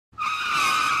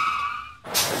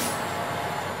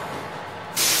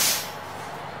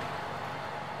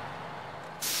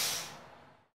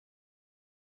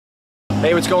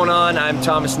Hey, what's going on? I'm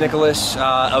Thomas Nicholas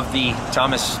of the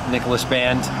Thomas Nicholas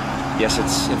Band. Yes,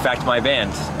 it's in fact my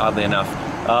band, oddly enough.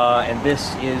 And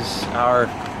this is our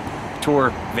tour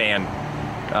van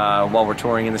while we're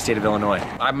touring in the state of Illinois.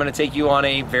 I'm going to take you on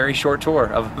a very short tour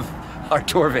of our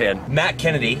tour van. Matt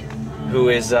Kennedy, who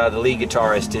is the lead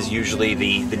guitarist, is usually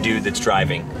the dude that's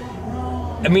driving.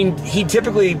 I mean, he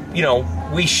typically, you know,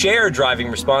 we share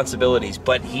driving responsibilities,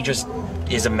 but he just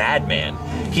is a madman.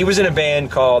 He was in a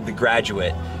band called The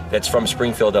Graduate that's from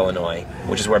Springfield, Illinois,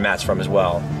 which is where Matt's from as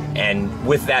well. And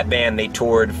with that band, they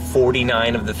toured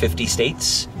 49 of the 50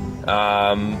 states.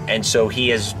 And so he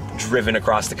has driven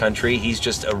across the country. He's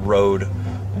just a road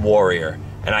warrior.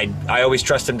 And I always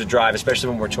trust him to drive, especially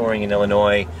when we're touring in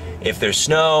Illinois. If there's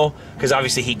snow, because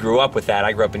obviously he grew up with that.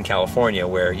 I grew up in California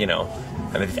where, you know,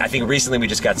 I mean, I think recently we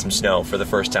just got some snow for the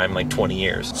first time in like 20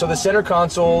 years. So the center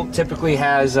console typically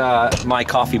has my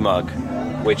coffee mug,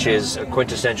 which is a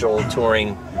quintessential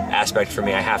touring aspect for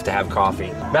me. I have to have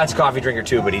coffee. Matt's a coffee drinker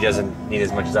too, but he doesn't need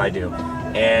as much as I do.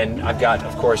 And I've got,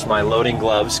 of course, my loading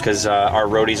gloves, because our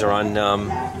roadies are on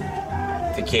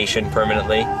vacation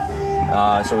permanently.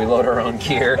 So we load our own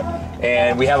gear.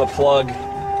 And we have a plug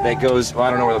that goes, well, I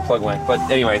don't know where the plug went, but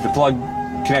anyway, the plug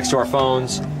connects to our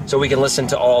phones, so we can listen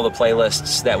to all the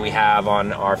playlists that we have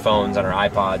on our phones, on our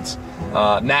iPods.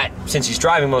 Matt, since he's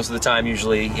driving most of the time,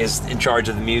 usually is in charge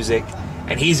of the music,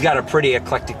 and he's got a pretty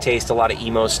eclectic taste, a lot of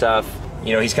emo stuff.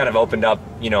 You know, he's kind of opened up,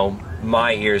 you know,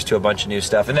 my ears to a bunch of new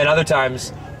stuff. And then other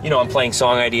times, you know, I'm playing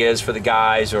song ideas for the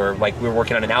guys, or like we're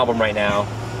working on an album right now,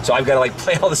 so I've got to like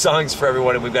play all the songs for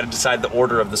everyone, and we've got to decide the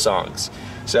order of the songs.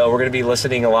 So we're going to be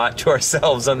listening a lot to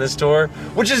ourselves on this tour,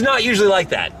 which is not usually like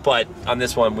that, but on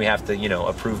this one we have to, you know,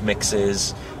 approve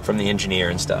mixes from the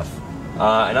engineer and stuff.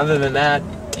 And other than that,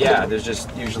 yeah, there's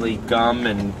just usually gum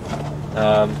and,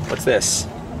 what's this?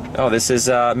 Oh, this is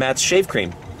Matt's shave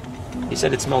cream. He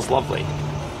said it smells lovely.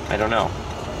 I don't know.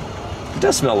 It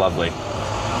does smell lovely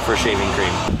for shaving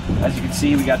cream. As you can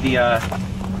see, we got the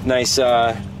nice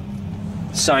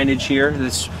signage here.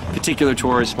 This particular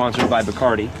tour is sponsored by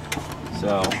Bacardi.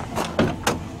 So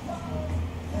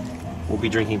we'll be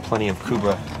drinking plenty of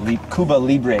Cuba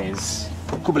Libres.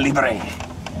 Cuba Libre.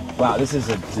 Wow, this is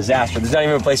a disaster. There's not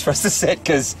even a place for us to sit,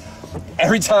 because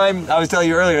every time, I was telling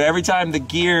you earlier, every time the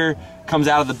gear comes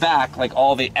out of the back, like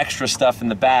all the extra stuff in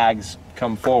the bags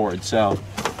come forward. So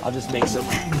I'll just make some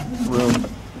room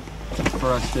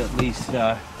for us to at least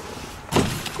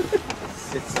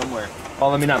sit somewhere.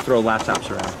 Oh, let me not throw laptops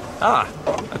around. Ah,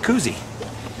 a koozie.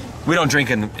 We don't drink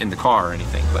in the car or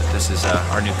anything, but this is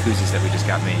our new koozies that we just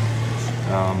got made.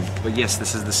 But yes,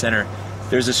 this is the center.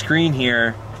 There's a screen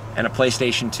here and a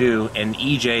PlayStation 2, and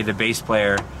EJ, the bass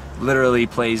player, literally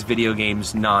plays video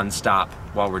games non-stop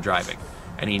while we're driving,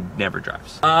 and he never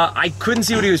drives. I couldn't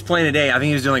see what he was playing today. I think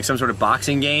he was doing like some sort of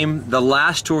boxing game. The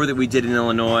last tour that we did in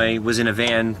Illinois was in a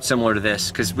van similar to this,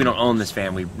 because we don't own this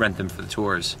van, we rent them for the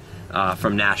tours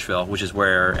from Nashville, which is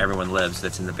where everyone lives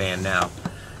that's in the van now.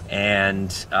 And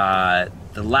the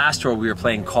last tour we were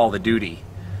playing Call of Duty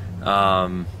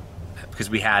because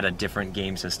we had a different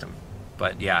game system.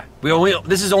 But yeah,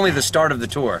 this is only the start of the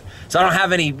tour, so I don't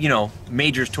have any, you know,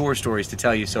 major tour stories to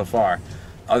tell you so far,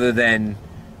 other than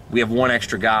we have one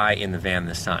extra guy in the van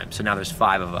this time. So now there's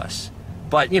 5 of us.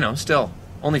 But you know, still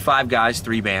only 5 guys,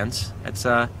 3 bands. That's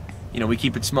you know, we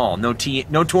keep it small. No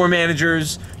tour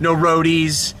managers, no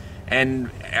roadies.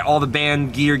 And all the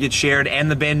band gear gets shared,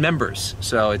 and the band members,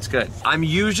 so it's good. I'm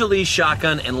usually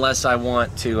shotgun unless I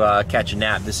want to catch a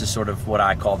nap. This is sort of what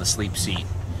I call the sleep seat,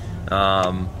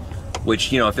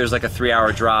 which, you know, if there's like a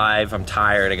 3-hour drive, I'm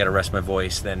tired, I gotta rest my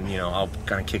voice, then, you know, I'll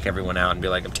kind of kick everyone out and be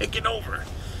like, I'm taking over.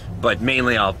 But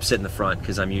mainly I'll sit in the front,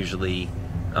 because I'm usually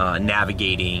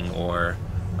navigating, or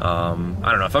I don't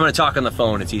know, if I'm gonna talk on the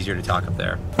phone, it's easier to talk up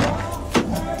there.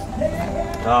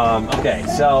 Okay,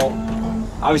 so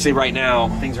obviously right now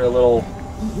things are a little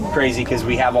crazy because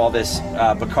we have all this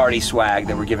Bacardi swag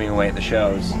that we're giving away at the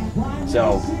shows.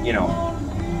 So, you know,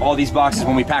 all these boxes,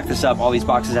 when we pack this up, all these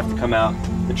boxes have to come out.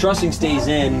 The trussing stays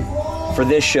in for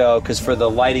this show because for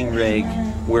the lighting rig,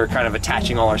 we're kind of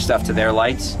attaching all our stuff to their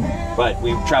lights, but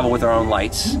we travel with our own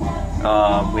lights. We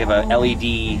have a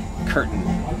LED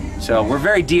curtain. So we're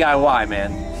very DIY,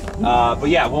 man. But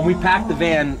yeah, when we pack the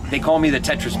van, they call me the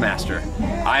Tetris Master.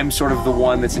 I'm sort of the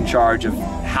one that's in charge of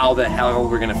how the hell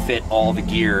we're gonna fit all the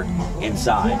gear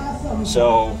inside.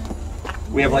 So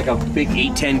we have like a big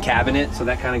 810 cabinet, so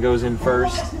that kind of goes in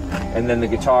first, and then the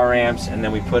guitar amps, and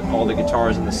then we put all the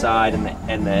guitars on the side and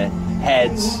the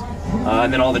heads,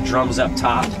 and then all the drums up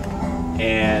top,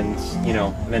 and you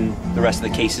know, then the rest of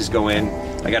the cases go in.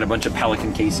 I got a bunch of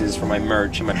Pelican cases for my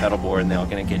merch and my pedal board, and they're all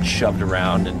gonna get shoved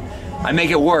around, and I make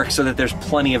it work so that there's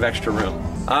plenty of extra room.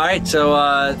 All right,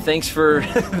 so thanks for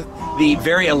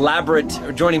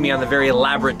joining me on the very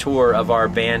elaborate tour of our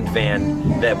band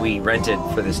van that we rented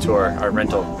for this tour, our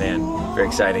rental van. Very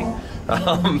exciting.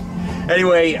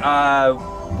 Anyway,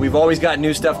 we've always got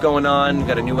new stuff going on. We've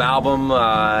got a new album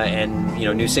and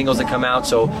new singles that come out.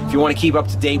 So if you want to keep up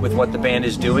to date with what the band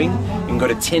is doing, you can go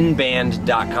to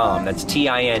tinband.com. That's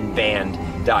TIN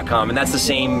band.com, and that's the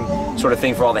same sort of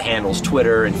thing for all the handles: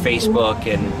 Twitter and Facebook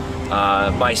and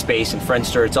MySpace and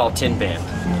Friendster. It's all Tin Band.